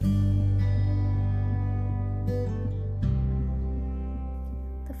The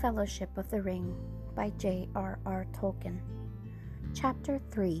Fellowship of the Ring by J.R.R. Tolkien. Chapter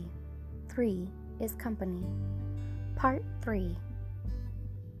 3. 3 is Company. Part 3.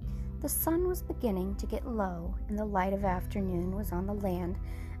 The sun was beginning to get low, and the light of afternoon was on the land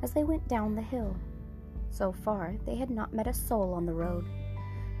as they went down the hill. So far, they had not met a soul on the road.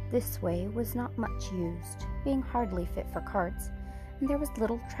 This way was not much used, being hardly fit for carts, and there was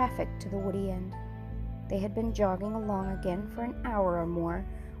little traffic to the woody end. They had been jogging along again for an hour or more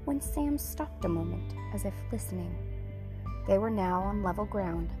when Sam stopped a moment, as if listening. They were now on level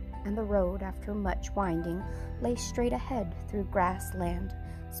ground, and the road, after much winding, lay straight ahead through grassland,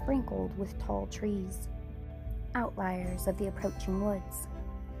 sprinkled with tall trees, outliers of the approaching woods.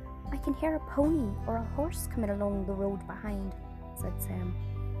 "I can hear a pony or a horse coming along the road behind," said Sam.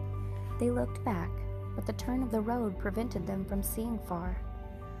 They looked back, but the turn of the road prevented them from seeing far.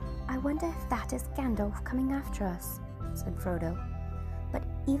 "I wonder if that is Gandalf coming after us," said Frodo. But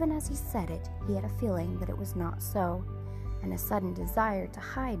even as he said it, he had a feeling that it was not so, and a sudden desire to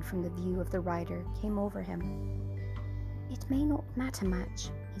hide from the view of the rider came over him. "It may not matter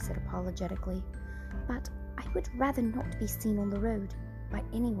much," he said apologetically, "but I would rather not be seen on the road by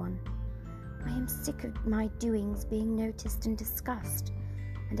anyone. I am sick of my doings being noticed and discussed,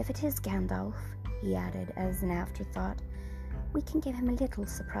 and if it is Gandalf," he added as an afterthought, "we can give him a little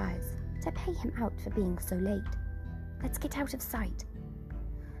surprise to pay him out for being so late. Let's get out of sight."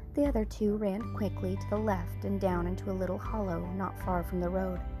 The other two ran quickly to the left and down into a little hollow not far from the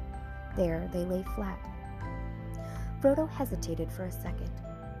road. There they lay flat. Frodo hesitated for a second.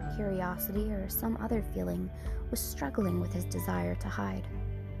 Curiosity or some other feeling was struggling with his desire to hide.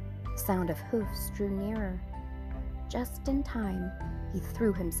 The sound of hoofs drew nearer. Just in time, he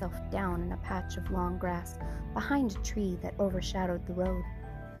threw himself down in a patch of long grass behind a tree that overshadowed the road.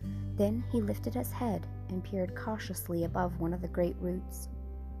 Then he lifted his head and peered cautiously above one of the great roots.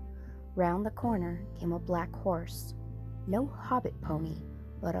 Round the corner came a black horse, no hobbit pony,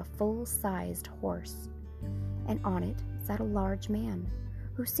 but a full-sized horse, and on it sat a large man,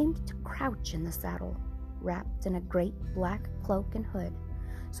 who seemed to crouch in the saddle, wrapped in a great black cloak and hood,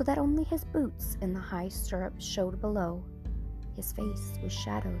 so that only his boots in the high stirrups showed below. His face was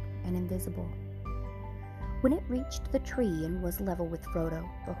shadowed and invisible. When it reached the tree and was level with Frodo,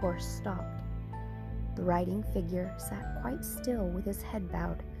 the horse stopped. The riding figure sat quite still with his head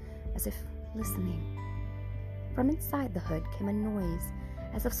bowed, as if listening. From inside the hood came a noise,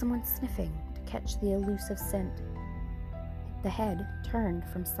 as of someone sniffing to catch the elusive scent. The head turned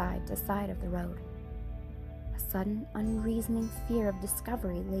from side to side of the road. A sudden, unreasoning fear of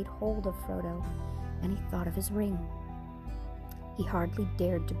discovery laid hold of Frodo, and he thought of his ring. He hardly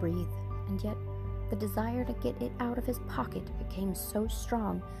dared to breathe, and yet the desire to get it out of his pocket became so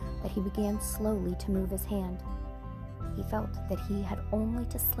strong that he began slowly to move his hand. He felt that he had only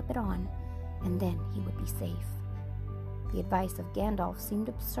to slip it on, and then he would be safe. The advice of Gandalf seemed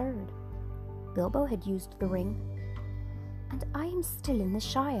absurd. Bilbo had used the ring. "And I am still in the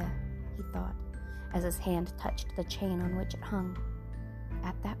Shire," he thought, as his hand touched the chain on which it hung.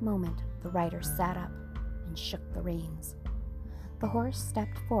 At that moment, the rider sat up and shook the reins. The horse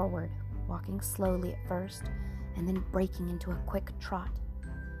stepped forward, walking slowly at first, and then breaking into a quick trot.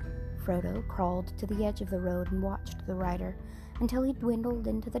 Frodo crawled to the edge of the road and watched the rider until he dwindled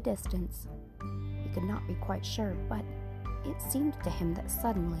into the distance. He could not be quite sure, but it seemed to him that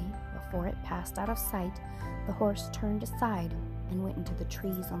suddenly, before it passed out of sight, the horse turned aside and went into the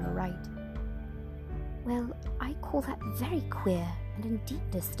trees on the right. "Well, I call that very queer and indeed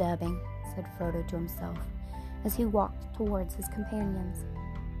disturbing," said Frodo to himself, as he walked towards his companions.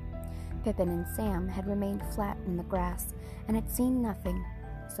 Pippin and Sam had remained flat in the grass and had seen nothing,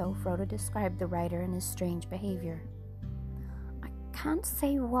 so Frodo described the rider and his strange behavior. "I can't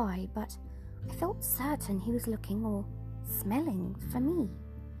say why, but I felt certain he was looking or smelling for me.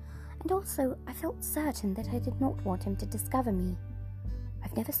 And also, I felt certain that I did not want him to discover me.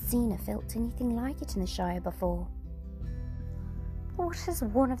 I've never seen or felt anything like it in the Shire before." "What has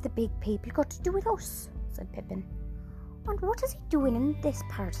one of the big people got to do with us?" said Pippin. "And what is he doing in this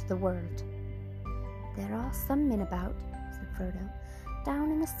part of the world?" "There are some men about," said Frodo.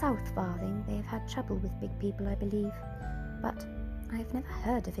 "Down in the South Farthing they have had trouble with big people, I believe. But I have never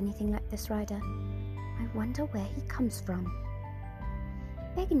heard of anything like this rider. I wonder where he comes from."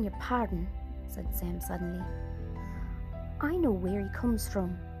 "Begging your pardon," said Sam suddenly. "I know where he comes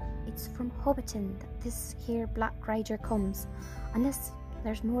from. It's from Hobbiton that this here Black Rider comes, unless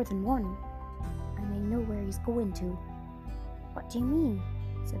there's more than one. And I know where he's going to." "What do you mean?"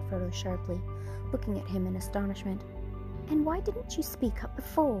 said Frodo sharply, looking at him in astonishment. "And why didn't you speak up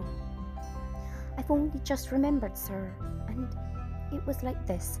before?" I've only just remembered, sir, and it was like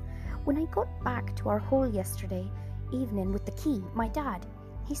this. When I got back to our hole yesterday evening with the key, my dad,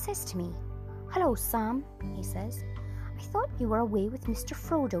 he says to me, 'Hello, Sam,' he says. 'I thought you were away with Mr.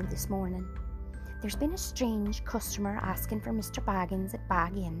 Frodo this morning. There's been a strange customer asking for Mr. Baggins at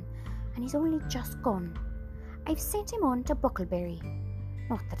Bag Inn, and he's only just gone. I've sent him on to Buckleberry.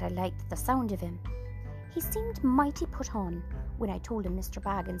 Not that I liked the sound of him. He seemed mighty put on when I told him Mr.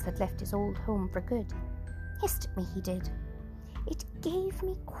 Baggins had left his old home for good. Hissed at me, he did. It gave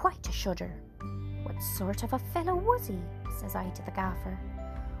me quite a shudder. What sort of a fellow was he? Says I to the gaffer.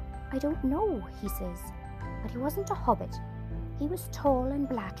 'I don't know,' he says, 'but he wasn't a hobbit. He was tall and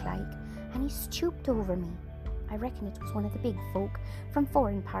black-like, and he stooped over me. I reckon it was one of the big folk from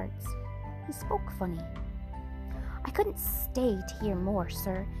foreign parts. He spoke funny.' I couldn't stay to hear more,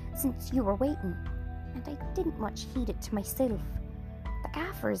 sir, since you were waiting, and I didn't much heed it to myself. The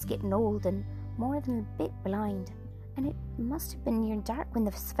gaffer is getting old and more than a bit blind, and it must have been near dark when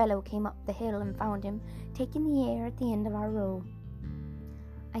this fellow came up the hill and found him taking the air at the end of our row.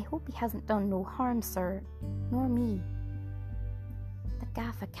 I hope he hasn't done no harm, sir, nor me." "The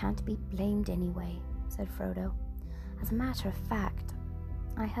gaffer can't be blamed anyway," said Frodo. "As a matter of fact,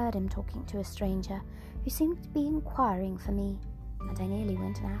 I heard him talking to a stranger who seemed to be inquiring for me, and I nearly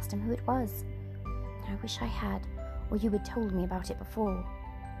went and asked him who it was. I wish I had, or you had told me about it before.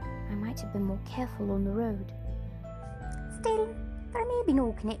 I might have been more careful on the road." "Still, there may be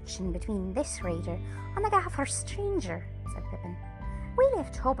no connection between this raider and the gaffer's stranger," said Pippin. "We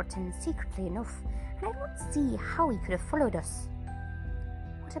left Hobbiton secretly enough, and I don't see how he could have followed us."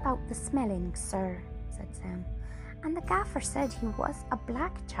 "What about the smelling, sir?" said Sam. "And the gaffer said he was a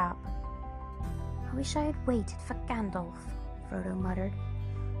black chap." "I wish I had waited for Gandalf," Frodo muttered,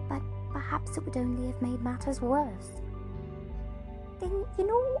 "but perhaps it would only have made matters worse." "Then you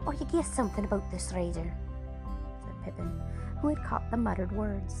know or you guess something about this raider?" said Pippin, who had caught the muttered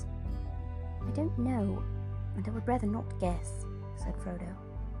words. "I don't know, and I would rather not guess," said Frodo.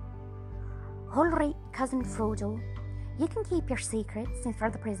 "All right, Cousin Frodo. You can keep your secrets for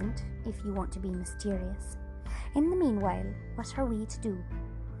the present, if you want to be mysterious. In the meanwhile, what are we to do?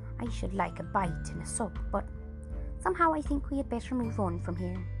 I should like a bite and a sup, but somehow I think we had better move on from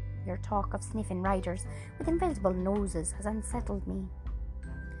here. Your talk of sniffing riders with invisible noses has unsettled me."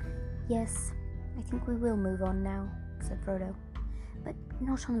 "Yes, I think we will move on now," said Frodo, "but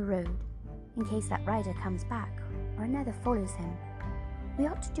not on the road, in case that rider comes back, or another follows him. We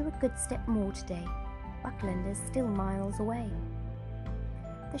ought to do a good step more today. Buckland is still miles away."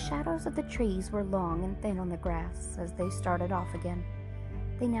 The shadows of the trees were long and thin on the grass as they started off again.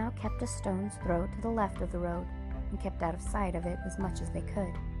 They now kept a stone's throw to the left of the road, and kept out of sight of it as much as they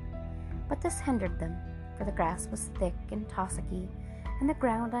could. But this hindered them, for the grass was thick and tussocky, and the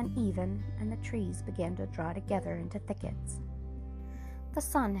ground uneven, and the trees began to draw together into thickets. The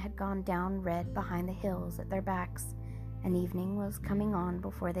sun had gone down red behind the hills at their backs, and evening was coming on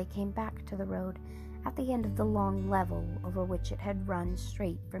before they came back to the road at the end of the long level over which it had run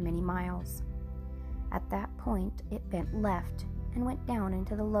straight for many miles. At that point it bent left and went down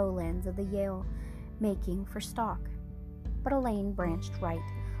into the lowlands of the Yale, making for Stock. But a lane branched right,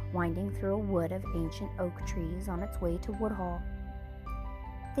 winding through a wood of ancient oak trees on its way to Woodhall.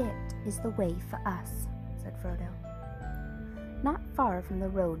 "That is the way for us," said Frodo. Not far from the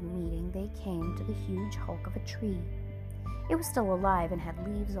road meeting they came to the huge hulk of a tree. It was still alive and had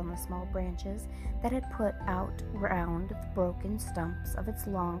leaves on the small branches that had put out round the broken stumps of its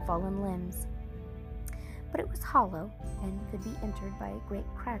long fallen limbs. But it was hollow and could be entered by a great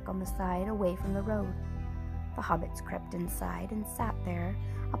crack on the side away from the road. The hobbits crept inside and sat there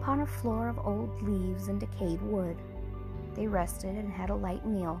upon a floor of old leaves and decayed wood. They rested and had a light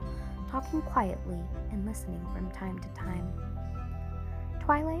meal, talking quietly and listening from time to time.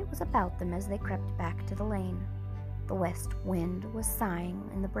 Twilight was about them as they crept back to the lane. The west wind was sighing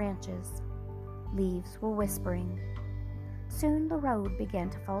in the branches. Leaves were whispering. Soon the road began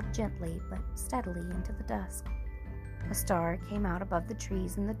to fall gently but steadily into the dusk. A star came out above the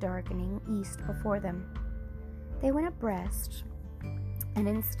trees in the darkening east before them. They went abreast and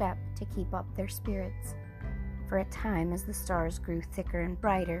in step to keep up their spirits. For a time, as the stars grew thicker and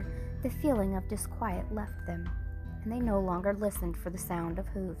brighter, the feeling of disquiet left them, and they no longer listened for the sound of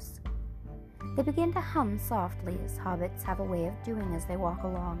hoofs. They began to hum softly, as hobbits have a way of doing as they walk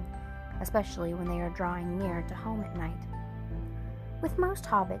along, especially when they are drawing near to home at night. With most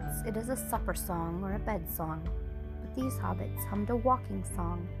hobbits, it is a supper song or a bed song, but these hobbits hummed a walking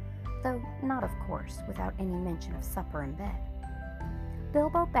song, though not, of course, without any mention of supper and bed.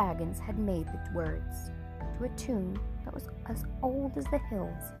 Bilbo Baggins had made the words to a tune that was as old as the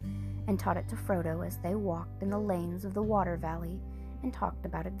hills, and taught it to Frodo as they walked in the lanes of the Water Valley and talked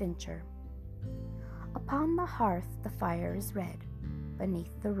about adventure. Upon the hearth the fire is red,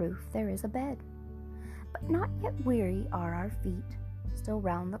 beneath the roof there is a bed. But not yet weary are our feet, still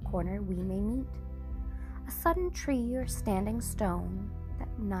round the corner we may meet a sudden tree or standing stone that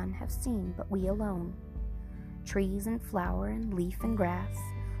none have seen but we alone. Trees and flower and leaf and grass,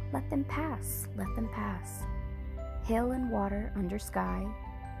 let them pass, let them pass. Hill and water under sky,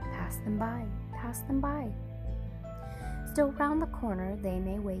 pass them by, pass them by. Still round the corner they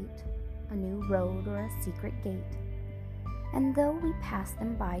may wait, a new road or a secret gate. And though we pass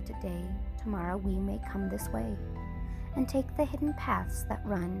them by today, tomorrow we may come this way, and take the hidden paths that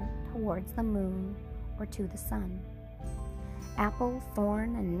run towards the moon or to the sun. Apple,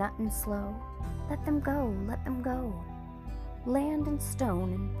 thorn, and nut and sloe, let them go, let them go. Land and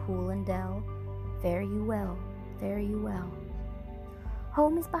stone and pool and dell, fare you well, fare you well.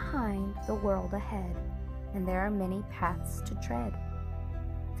 Home is behind, the world ahead, and there are many paths to tread.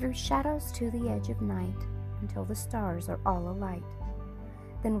 Through shadows to the edge of night, until the stars are all alight.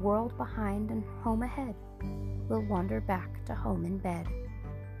 Then world behind and home ahead, we'll wander back to home in bed.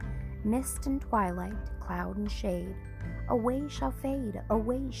 Mist and twilight, cloud and shade, away shall fade,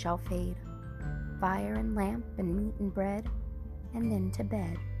 away shall fade. Fire and lamp and meat and bread, and then to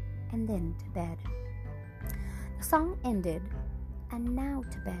bed, and then to bed. The song ended, and now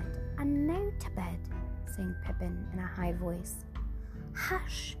to bed, and now to bed, sang Pippin in a high voice.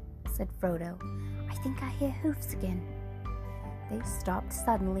 Hush, said Frodo, I think I hear hoofs again. They stopped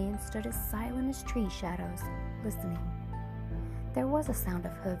suddenly and stood as silent as tree shadows, listening. There was a sound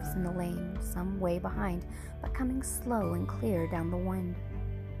of hoofs in the lane, some way behind, but coming slow and clear down the wind.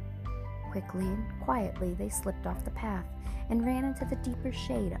 Quickly and quietly they slipped off the path and ran into the deeper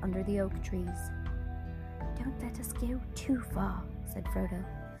shade under the oak trees. Don't let us go too far, said Frodo.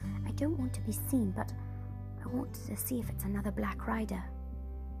 I don't want to be seen, but I want to see if it's another Black Rider.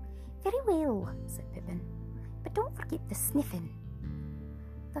 Very well, said Pippin, but don't forget the sniffing.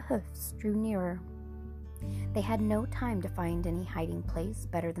 The hoofs drew nearer. They had no time to find any hiding place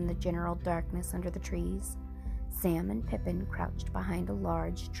better than the general darkness under the trees. Sam and Pippin crouched behind a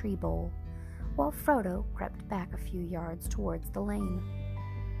large tree bole, while Frodo crept back a few yards towards the lane.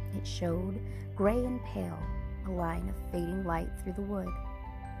 It showed, gray and pale, a line of fading light through the wood.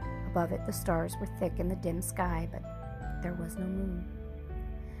 Above it the stars were thick in the dim sky, but there was no moon.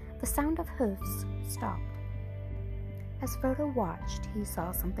 The sound of hoofs stopped. As Frodo watched, he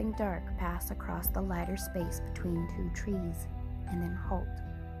saw something dark pass across the lighter space between two trees, and then halt.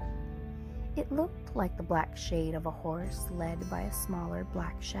 It looked like the black shade of a horse led by a smaller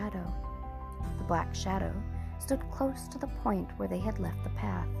black shadow. The black shadow stood close to the point where they had left the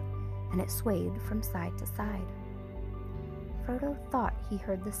path, and it swayed from side to side. Frodo thought he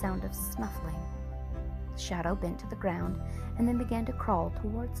heard the sound of snuffling. The shadow bent to the ground and then began to crawl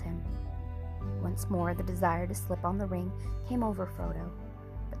towards him. Once more the desire to slip on the ring came over Frodo,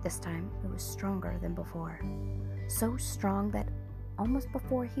 but this time it was stronger than before. So strong that almost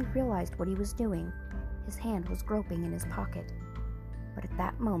before he realized what he was doing, his hand was groping in his pocket. But at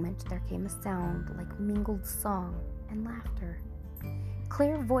that moment there came a sound like mingled song and laughter.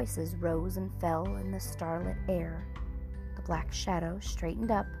 Clear voices rose and fell in the starlit air. The black shadow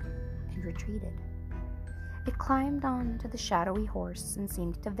straightened up and retreated. It climbed on to the shadowy horse and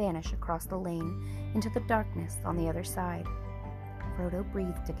seemed to vanish across the lane into the darkness on the other side. Frodo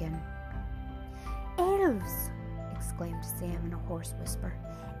breathed again. "Elves!" exclaimed Sam in a hoarse whisper.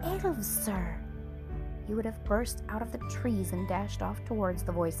 "Elves, sir!" He would have burst out of the trees and dashed off towards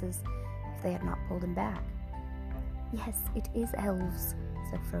the voices if they had not pulled him back. "Yes, it is elves,"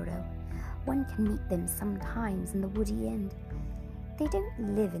 said Frodo. "One can meet them sometimes in the woody end. They don't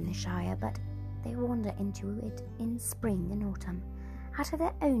live in the Shire, but they wander into it in spring and autumn, out of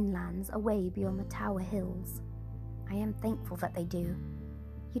their own lands away beyond the Tower Hills. I am thankful that they do.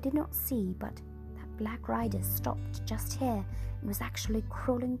 You did not see, but that Black Rider stopped just here and was actually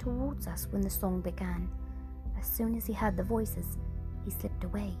crawling towards us when the song began. As soon as he heard the voices, he slipped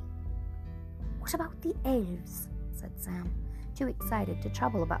away." "What about the elves?" said Sam, too excited to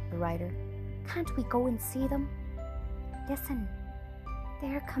trouble about the rider. "Can't we go and see them?" "Listen,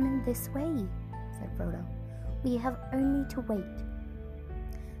 they are coming this way," said Frodo. "We have only to wait."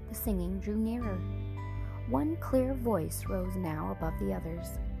 The singing drew nearer. One clear voice rose now above the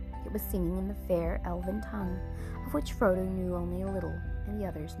others. It was singing in the fair elven tongue, of which Frodo knew only a little, and the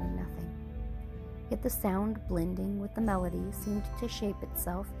others knew nothing. Yet the sound, blending with the melody, seemed to shape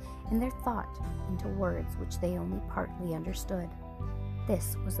itself in their thought into words which they only partly understood.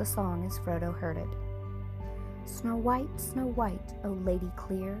 This was the song as Frodo heard it. Snow White, O lady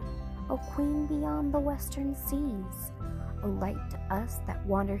clear, O Queen beyond the western seas, O light to us that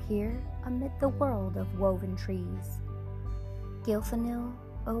wander here amid the world of woven trees. Gilthanil,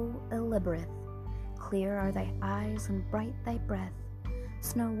 O Elibrith, clear are thy eyes and bright thy breath.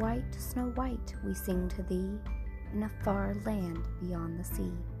 Snow white, we sing to thee in a far land beyond the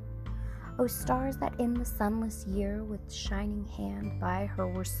sea. O stars that in the sunless year with shining hand by her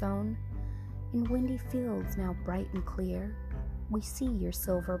were sown, in windy fields now bright and clear, we see your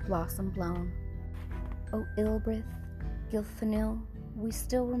silver blossom blown. O Ilbrith, Gilthanil, we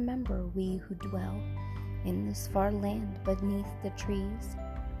still remember, we who dwell in this far land beneath the trees,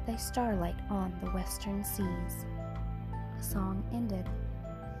 thy starlight on the western seas. The song ended.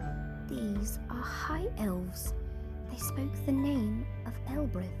 These are high elves. They spoke the name of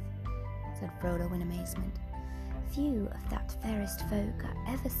Elbrith, said Frodo in amazement. Few of that fairest folk are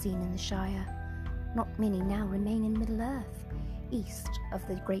ever seen in the Shire. Not many now remain in Middle-earth, east of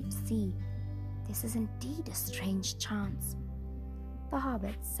the great sea. This is indeed a strange chance. The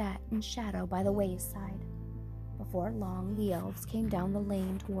hobbits sat in shadow by the wayside. Before long, the elves came down the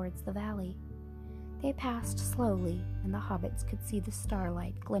lane towards the valley. They passed slowly, and the hobbits could see the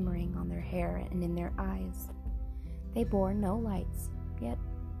starlight glimmering on their hair and in their eyes. They bore no lights, yet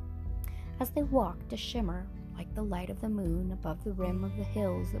as they walked, a shimmer, like the light of the moon above the rim of the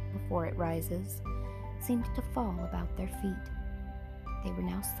hills before it rises, seemed to fall about their feet. They were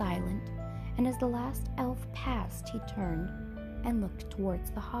now silent, and as the last elf passed, he turned and looked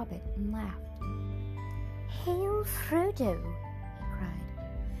towards the hobbit and laughed. "Hail, Frodo!" he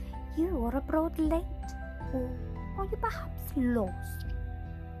cried. "You are abroad late, or are you perhaps lost?"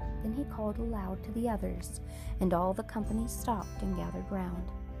 Then he called aloud to the others, and all the company stopped and gathered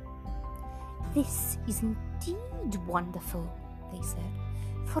round. "This is indeed wonderful," they said.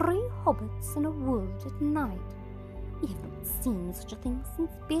 "3 hobbits in a wood at night. We have not seen such a thing since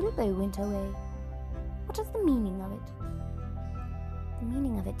Bilbo went away. What is the meaning of it?" "The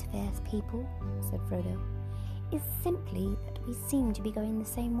meaning of it, fair people," said Frodo, "is simply that we seem to be going the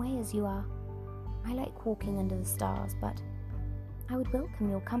same way as you are. I like walking under the stars, but I would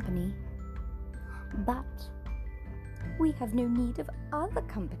welcome your company." "But we have no need of other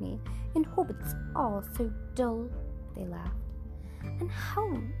company, and hobbits are so dull," they laughed. "And how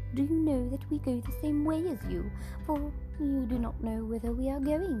do you know that we go the same way as you? For you do not know whither we are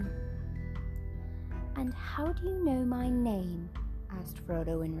going." "And how do you know my name?" asked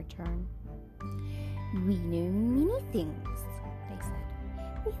Frodo in return. "We know many things," they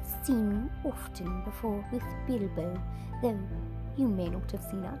said. "We have seen you often before with Bilbo, though you may not have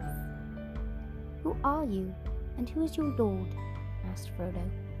seen us." "Who are you, and who is your lord?" asked Frodo.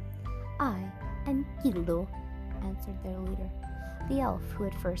 "I am Gildor," answered their leader, the elf who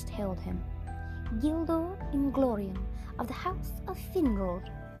had first hailed him. "Gildor Inglorian of the House of Finrod.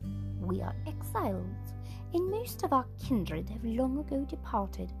 We are exiles, and most of our kindred have long ago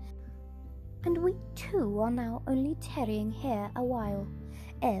departed, and we too are now only tarrying here a while,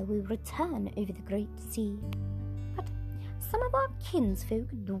 ere we return over the great sea. But some of our kinsfolk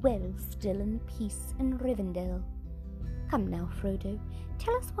dwell still in peace in Rivendell. Come now, Frodo,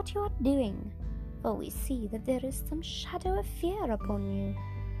 tell us what you are doing, for we see that there is some shadow of fear upon you."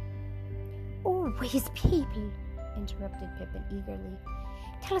 "Always people," interrupted Pippin eagerly.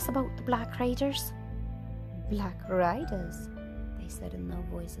 "Tell us about the Black Riders." "Black Riders?" they said in low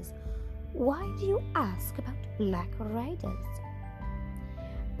voices. "Why do you ask about Black Riders?"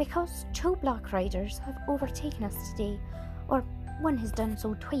 "Because 2 Black Riders have overtaken us today, or one has done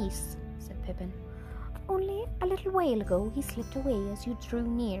so twice," said Pippin. "Only a little while ago he slipped away as you drew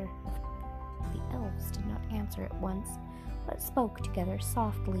near." The elves did not answer at once, but spoke together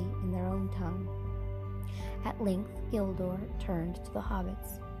softly in their own tongue. At length Gildor turned to the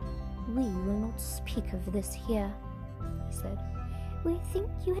hobbits. "We will not speak of this here," he said. "We think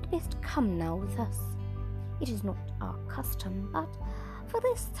you had best come now with us. It is not our custom, but for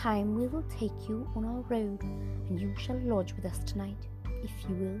this time we will take you on our road, and you shall lodge with us tonight, if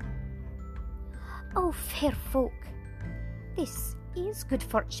you will." "Oh, fair folk, this is good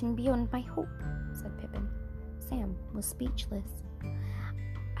fortune beyond my hope," said Pippin. Sam was speechless.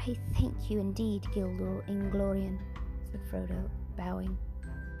 "I thank you indeed, Gildor Inglorian," said Frodo, bowing.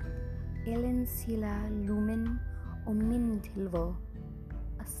 "Elen sila lumen omintilvo,"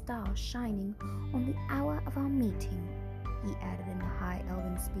 a star shining on the hour of our meeting, he added in a high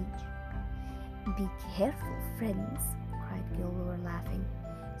elven speech. "Be careful, friends," cried Gildor, laughing.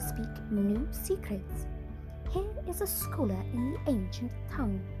 "Speak no secrets. Here is a scholar in the ancient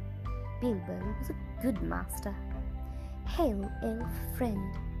tongue. Bilbo was a good master. Hail, elf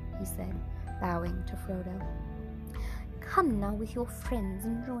friend," he said, bowing to Frodo. Come now with your friends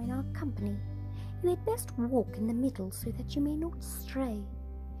and join our company. You had best walk in the middle so that you may not stray.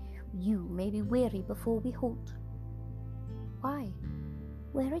 You may be weary before we halt." "Why?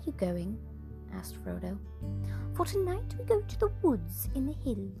 Where are you going?" asked Frodo. "For tonight we go to the woods in the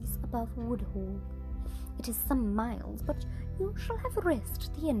hills above Woodhall. It is some miles, but you shall have rest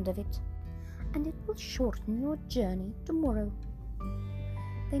at the end of it, and it will shorten your journey tomorrow."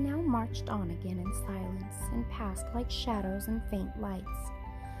 They now marched on again in silence, and passed like shadows and faint lights.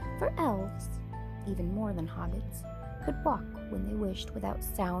 For elves, even more than hobbits, could walk when they wished without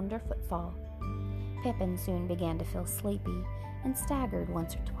sound or footfall. Pippin soon began to feel sleepy, and staggered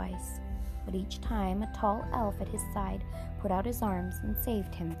once or twice, but each time a tall elf at his side put out his arms and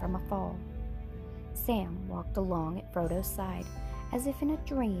saved him from a fall. Sam walked along at Frodo's side, as if in a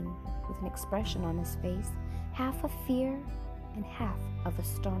dream, with an expression on his face, half of fear and half of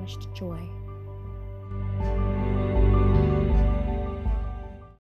astonished joy.